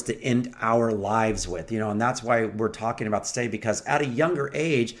towards to end our lives with, and that's why we're talking about this today, because at a younger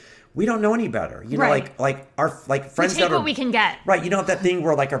age, we don't know any better. Right. like our friends we take that are what we can get. right. That thing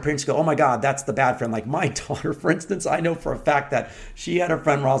where like our parents go, "Oh my God, that's the bad friend." Like my daughter, for instance, I know for a fact that she had a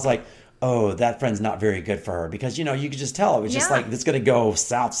friend where I was like, "Oh, that friend's not very good for her," because you could just tell it was just Yeah. like it's going to go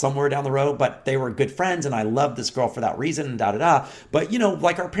south somewhere down the road. But they were good friends, and I loved this girl for that reason, and da da da. But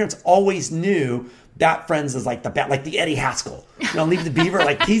like our parents always knew that friends is like the bad, like the Eddie Haskell. Leave the Beaver,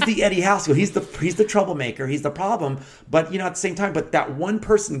 like he's the Eddie Haskell. He's the troublemaker. He's the problem. But at the same time, but that one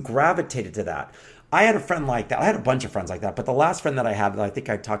person gravitated to that. I had a friend like that. I had a bunch of friends like that. But the last friend that I had, that I think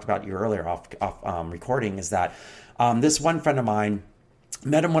I talked about you earlier off recording, is that this one friend of mine.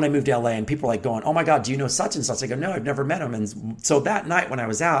 Met him when I moved to LA, and people were like going, "Oh my God, do you know such and such?" I go, "No, I've never met him." And so that night when I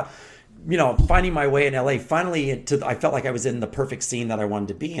was out, finding my way in LA, finally I felt like I was in the perfect scene that I wanted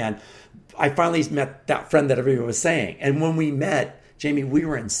to be in. I finally met that friend that everybody was saying. And when we met, Jamie, we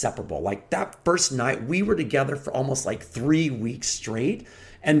were inseparable. Like that first night, we were together for almost like 3 weeks straight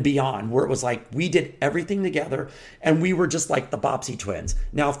and beyond, where it was like we did everything together and we were just like the Bobbsey twins.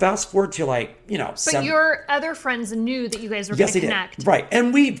 Now, fast forward to like, But your other friends knew that you guys were going to connect. Did. Right.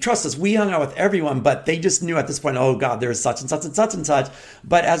 And trust us, we hung out with everyone, but they just knew at this point, oh God, there's such and such and such and such.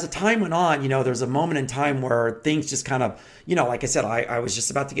 But as the time went on, there's a moment in time where things just kind of, like I said, I was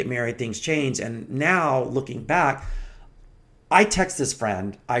just about to get married, things changed. And now looking back, I text this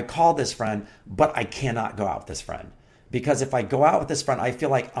friend, I call this friend, but I cannot go out with this friend. Because if I go out with this friend, I feel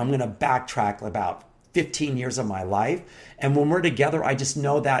like I'm going to backtrack about 15 years of my life. And when we're together, I just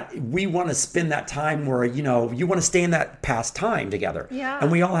know that we want to spend that time where, you want to stay in that past time together. Yeah.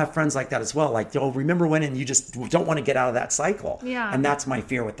 And we all have friends like that as well. Like, remember when, and you just don't want to get out of that cycle. Yeah. And that's my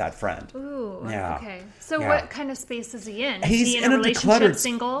fear with that friend. Ooh. Yeah. Okay. So Yeah. what kind of space is he in? Is He's he in a relationship,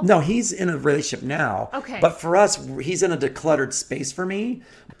 single? No, he's in a relationship now. Okay. But for us, he's in a decluttered space for me.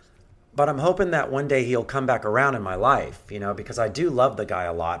 But I'm hoping that one day he'll come back around in my life, because I do love the guy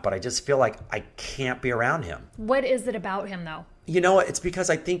a lot, but I just feel like I can't be around him. What is it about him, though? It's because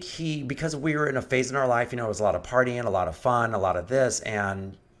I think because we were in a phase in our life, it was a lot of partying, a lot of fun, a lot of this,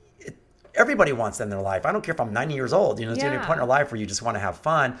 and everybody wants that in their life. I don't care if I'm 90 years old, there's going to be a point in your life where you just want to have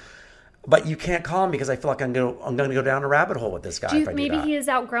fun, but you can't call him because I feel like I'm going to go down a rabbit hole with this guy. Maybe he has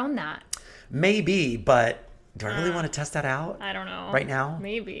outgrown that. Maybe, but do I really want to test that out? I don't know. Right now?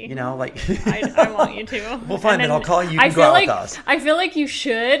 Maybe. I want you to. Well, fine, then I'll call you. You can go out with us. I feel like you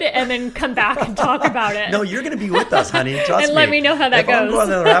should, and then come back and talk about it. No, you're going to be with us, honey. Trust me. And let me know how that if goes. I'm going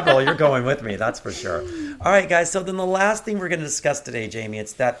down the rabbit hole, you're going with me. That's for sure. All right, guys. So then the last thing we're going to discuss today, Jamie,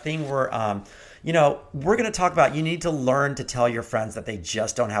 it's that thing where, we're going to talk about you need to learn to tell your friends that they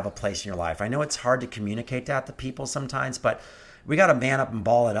just don't have a place in your life. I know it's hard to communicate that to people sometimes, but we got to man up and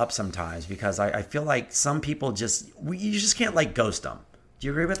ball it up sometimes because I feel like some people you just can't ghost them. Do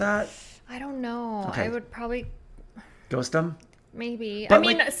you agree with that? I don't know. Okay. I would probably ghost them. Maybe.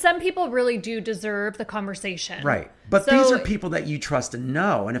 But some people really do deserve the conversation. Right. But these are people that you trust and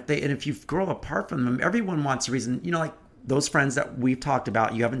know. And if you grow apart from them, everyone wants a reason, those friends that we've talked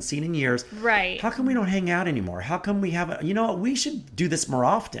about, you haven't seen in years. Right. How come we don't hang out anymore? How come we haven't, we should do this more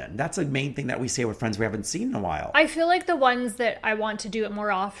often. That's a main thing that we say with friends we haven't seen in a while. I feel like the ones that I want to do it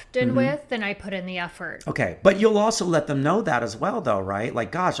more often with, then I put in the effort. Okay. But you'll also let them know that as well, though, right?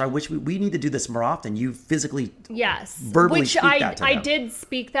 Like, gosh, I wish we need to do this more often. You physically, verbally speak that to them. I did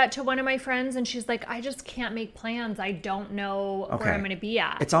speak that to one of my friends, and she's like, I just can't make plans. I don't know where I'm going to be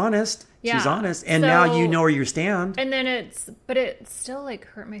at. It's honest. Yeah. She's honest. And now you know where you stand. And then it still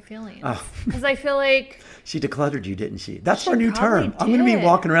hurt my feelings. Because I feel like she decluttered you, didn't she? That's our new term. Did. I'm going to be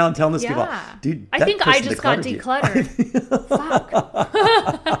walking around telling this people, dude, I think I just got decluttered. Fuck.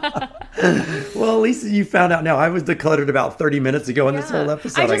 Well, at least you found out now. I was decluttered about 30 minutes ago in this whole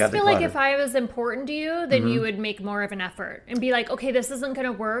episode. I just feel like if I was important to you, then you would make more of an effort and be like, okay, this isn't going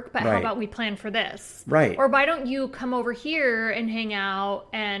to work, but how about we plan for this? Right. Or why don't you come over here and hang out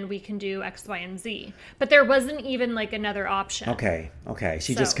and we can do X, Y, and Z? But there wasn't even another option. Okay.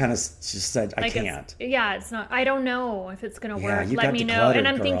 She just kind of said, I can't. It's not. I don't know if it's going to work. You Let me know. And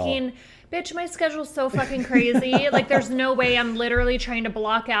I'm thinking, bitch, my schedule's so fucking crazy. There's no way I'm literally trying to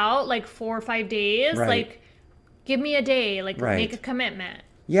block out 4 or 5 days. Right. Give me a day. Make a commitment.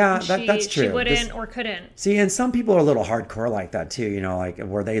 Yeah, that's true. She wouldn't or couldn't. See, and some people are a little hardcore like that too,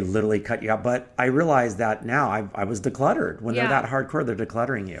 where they literally cut you out. But I realize that now I was decluttered. When they're that hardcore, they're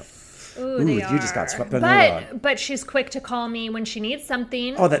decluttering you. Ooh, they you just got swept under the rug. But she's quick to call me when she needs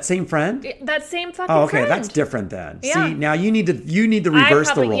something. Oh, that same friend? That same fucking friend. friend. That's different then. Yeah. See, now you need to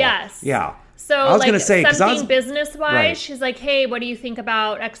reverse the role. Yes. Yeah. So I was gonna say, something business-wise, she's like, hey, what do you think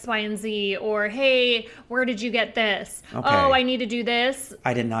about X, Y, and Z? Or, hey, where did you get this? Okay. Oh, I need to do this.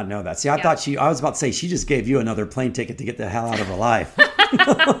 I did not know that. See, I thought I was about to say, she just gave you another plane ticket to get the hell out of her life.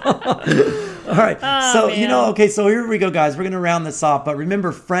 All right. So here we go, guys. We're going to round this off. But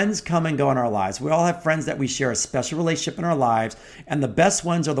remember, friends come and go in our lives. We all have friends that we share a special relationship in our lives. And the best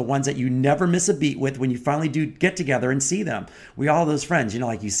ones are the ones that you never miss a beat with when you finally do get together and see them. We all have those friends,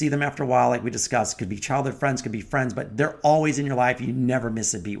 you see them after a while, like we discussed. Could be childhood friends, could be friends, but they're always in your life. You never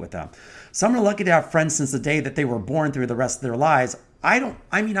miss a beat with them. Some are lucky to have friends since the day that they were born through the rest of their lives. I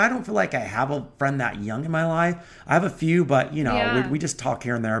don't feel like I have a friend that young in my life. I have a few, but we just talk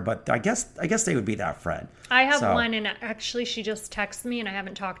here and there, but I guess they would be that friend. I have one, and actually she just texted me and I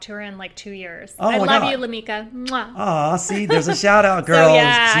haven't talked to her in 2 years. Oh, I love you, Lamika. Mwah. Oh, see, there's a shout out, girl. So,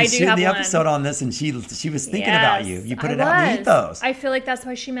 I do have the one. episode on this and she was thinking about you. You put it out in the ethos. I feel like that's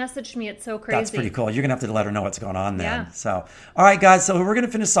why she messaged me. It's so crazy. That's pretty cool. You're going to have to let her know what's going on then. Yeah. So, all right, guys. So we're going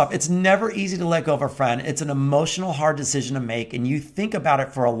to finish off. It's never easy to let go of a friend. It's an emotional, hard decision to make. And you think about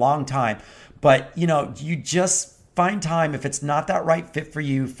it for a long time. But, you know, you just find time. If it's not that right fit for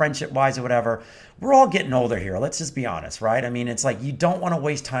you, friendship wise or whatever, we're all getting older here. Let's just be honest, right? I mean, it's like you don't want to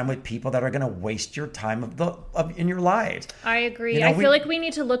waste time with people that are going to waste your time in your lives. I agree. You know, I feel like we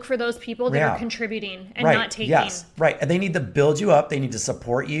need to look for those people that are contributing and not taking. Yes, right. And they need to build you up. They need to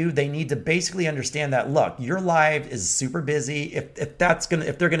support you. They need to basically understand that, look, your life is super busy. If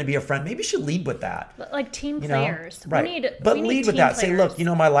they're going to be a friend, maybe you should lead with that. Like team players. Right. We need lead with that. players. Say, look, you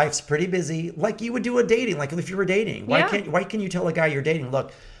know, my life's pretty busy. Like you would do a dating, like if you were dating. Why can you tell a guy you're dating,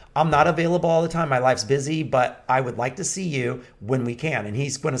 look, I'm not available all the time. My life's busy, but I would like to see you when we can. And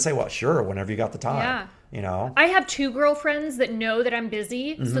he's going to say, well, sure, whenever you got the time. Yeah. You know? I have 2 girlfriends that know that I'm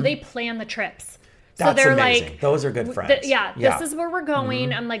busy, so they plan the trips. That's so they're amazing. Like, those are good friends. This is where we're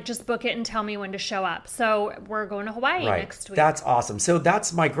going. I'm like, just book it and tell me when to show up. So we're going to Hawaii next week. That's awesome. So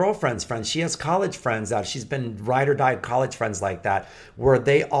that's my girlfriend's friends. She has college friends that she's been ride or die college friends like that, where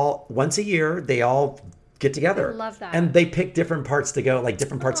they all, once a year, they all get together. I love that. And they pick different parts to go, like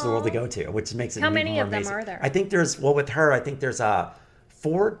different parts of the world to go to, which makes it How even many more of them amazing. are there? I think with her, I think there's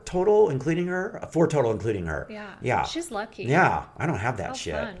 4 total, including her. 4 total, including her. Yeah. Yeah. She's lucky. Yeah. I don't have that How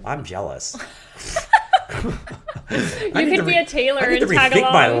shit. fun. I'm jealous. You could be a tailor and tag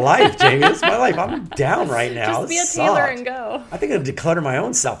along. my life, Jamie. It's my life. I'm down right now. Just be a tailor and go. I think I'll declutter my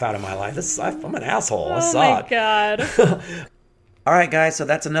own stuff out of my life. I'm an asshole. Oh my God. All right, guys, so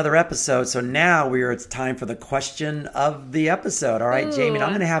that's another episode. So now it's time for the question of the episode. All right, Jamie, I'm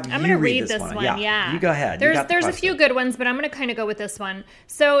going to have you read this one. Yeah. You go ahead. There's a few good ones, but I'm going to kind of go with this one.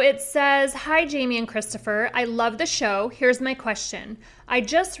 So it says, "Hi, Jamie and Christopher. I love the show. Here's my question. I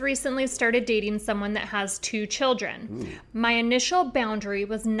just recently started dating someone that has 2 children. Ooh. My initial boundary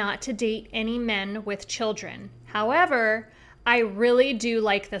was not to date any men with children. However, I really do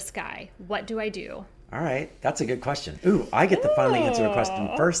like this guy. What do I do?" All right, that's a good question. Ooh, I get to finally answer a question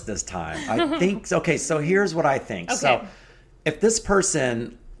first this time. I think, okay, so here's what I think. Okay. So if this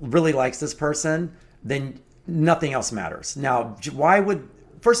person really likes this person, then nothing else matters. Now,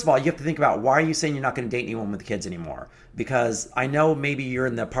 first of all, you have to think about, why are you saying you're not going to date anyone with kids anymore? Because I know maybe you're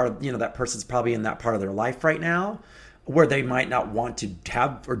in that part of, that person's probably in that part of their life right now where they might not want to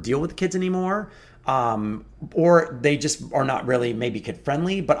have or deal with kids anymore. Or they just are not really maybe kid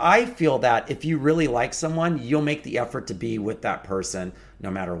friendly. But I feel that if you really like someone, you'll make the effort to be with that person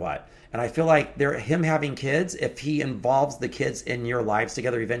no matter what. And I feel like him having kids, if he involves the kids in your lives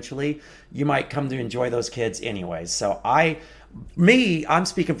together eventually, you might come to enjoy those kids anyways. So I'm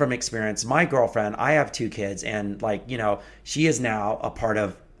speaking from experience. My girlfriend, I have 2 kids, and she is now a part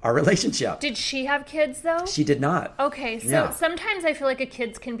of our relationship. Did she have kids though? She did not. Okay, so sometimes I feel like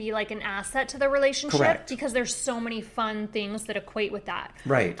kids can be like an asset to the relationship. Correct. Because there's so many fun things that equate with that.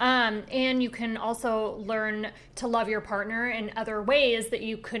 Right. And you can also learn to love your partner in other ways that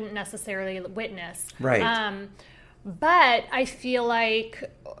you couldn't necessarily witness. Right. But I feel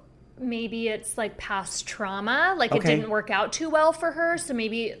like maybe it's like past trauma, like it didn't work out too well for her.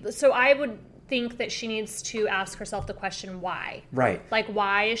 So I would think that she needs to ask herself the question, why? Right. Like,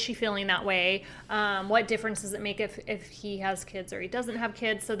 why is she feeling that way? What difference does it make if he has kids or he doesn't have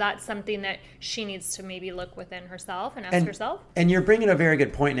kids? So that's something that she needs to maybe look within herself and ask herself. And you're bringing a very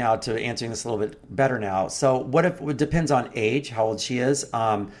good point now to answering this a little bit better now. So what if it depends on age, how old she is,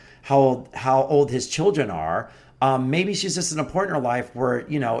 how old his children are. Maybe she's just in a point in her life where,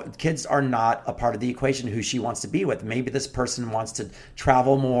 kids are not a part of the equation who she wants to be with. Maybe this person wants to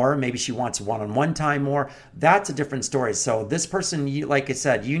travel more. Maybe she wants one-on-one time more. That's a different story. So this person, like I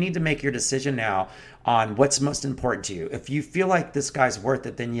said, you need to make your decision now on what's most important to you. If you feel like this guy's worth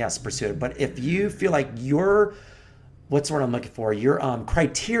it, then yes, pursue it. But if you feel like what's the word I'm looking for? Your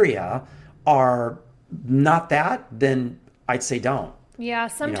criteria are not that, then I'd say don't. Yeah,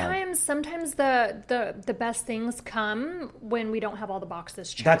 sometimes the best things come when we don't have all the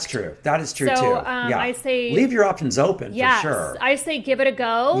boxes checked. That's true. That is true too. Yeah. I say leave your options open for sure. I say give it a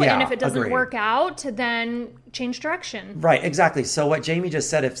go, yeah, and if it doesn't agreed. work out, then change direction. Right, exactly. So what Jamie just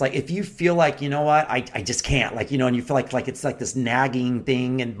said, it's like if you feel like, you know what, I just can't, and you feel like it's like this nagging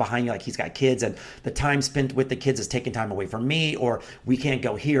thing and behind you, like he's got kids and the time spent with the kids is taking time away from me, or we can't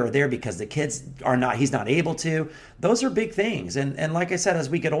go here or there because the kids he's not able to. Those are big things. And like I said, as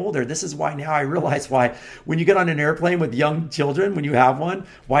we get older, this is why now I realize why when you get on an airplane with young children, when you have one,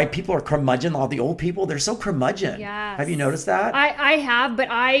 why people are curmudgeon, all the old people, they're so curmudgeon. Yes. Have you noticed that? I have, but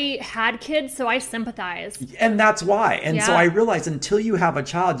I had kids, so I sympathize. And that's why. And so I realized until you have a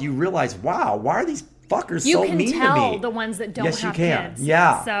child, you realize, wow, why are these fucker's You so can mean to tell me. the ones that don't Yes, you have can. kids.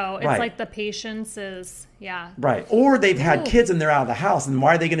 Yeah, So it's right. like the patience is, Right. Or they've had Ooh. kids and they're out of the house, and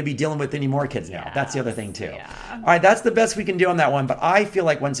why are they going to be dealing with any more kids now? That's the other thing too. Yeah. All right, that's the best we can do on that one. But I feel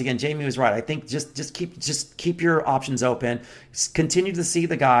like once again, Jamie was right. I think just keep your options open. Continue to see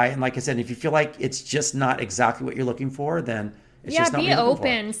the guy, and like I said, if you feel like it's just not exactly what you're looking for, then it's just not what be you're looking for.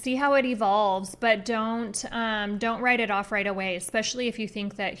 open, see how it evolves, but don't write it off right away, especially if you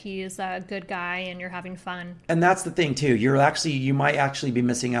think that he's a good guy and you're having fun. And that's the thing too. You might actually be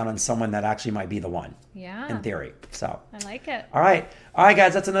missing out on someone that actually might be the one. Yeah. In theory. So I like it. All right,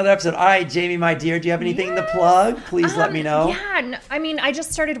 guys, that's another episode. All right, Jamie, my dear, do you have anything to plug? Please let me know. Yeah, I mean, I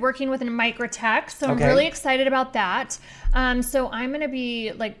just started working with a Microtech, so I'm Okay. really excited about that. So I'm going to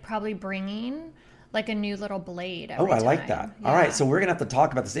be like probably bringing like a new little blade every Oh, I like time. that. Yeah. All right, so we're going to have to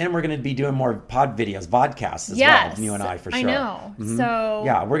talk about this, and we're going to be doing more vodcasts as Yes, well, you and I, for sure. I know. Mhm. So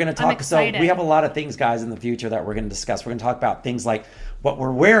yeah, we're going to I'm talk. So excited. we have a lot of things, guys, in the future that we're going to discuss. We're going to talk about things like what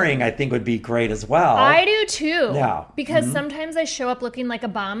we're wearing. I think would be great as well. I do too. Yeah. Because sometimes I show up looking like a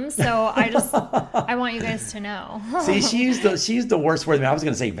bum, so I want you guys to know. See, she used the worst word. I mean, I was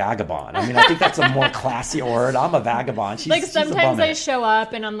going to say vagabond. I mean, I think that's a more classy word. I'm a vagabond. She's a Sometimes bum I it. show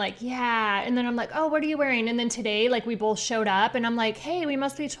up and I'm like, yeah. And then I'm like, oh, what are you wearing? And then today, like, we both showed up and I'm like, hey, we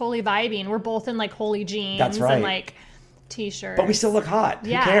must be totally vibing. We're both in like holy jeans That's right. and like t-shirts. But we still look hot.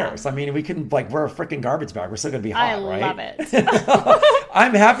 Yeah. Who cares? I mean, we can like wear a freaking garbage bag. We're still going to be hot, I right? love it.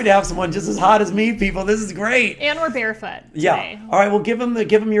 I'm happy to have someone just as hot as me, people. This is great. And we're barefoot Yeah. today. All right. Well, give them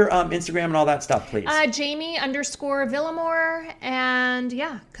your Instagram and all that stuff, please. Jamie_Villamore. And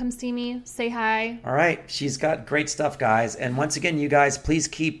yeah, come see me. Say hi. All right. She's got great stuff, guys. And once again, you guys, please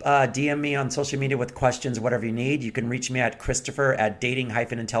keep DM me on social media with questions, whatever you need. You can reach me at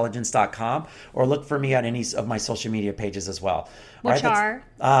Christopher@dating-intelligence.com or look for me at any of my social media pages as well. Which All are?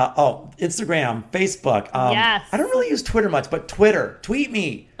 Instagram, Facebook. Yes. I don't really use Twitter much, but Twitter. Tweet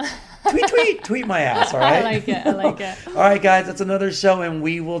me. Tweet my ass, all right? I like it. All right, guys, that's another show, and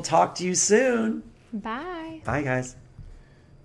we will talk to you soon. Bye. Bye, guys.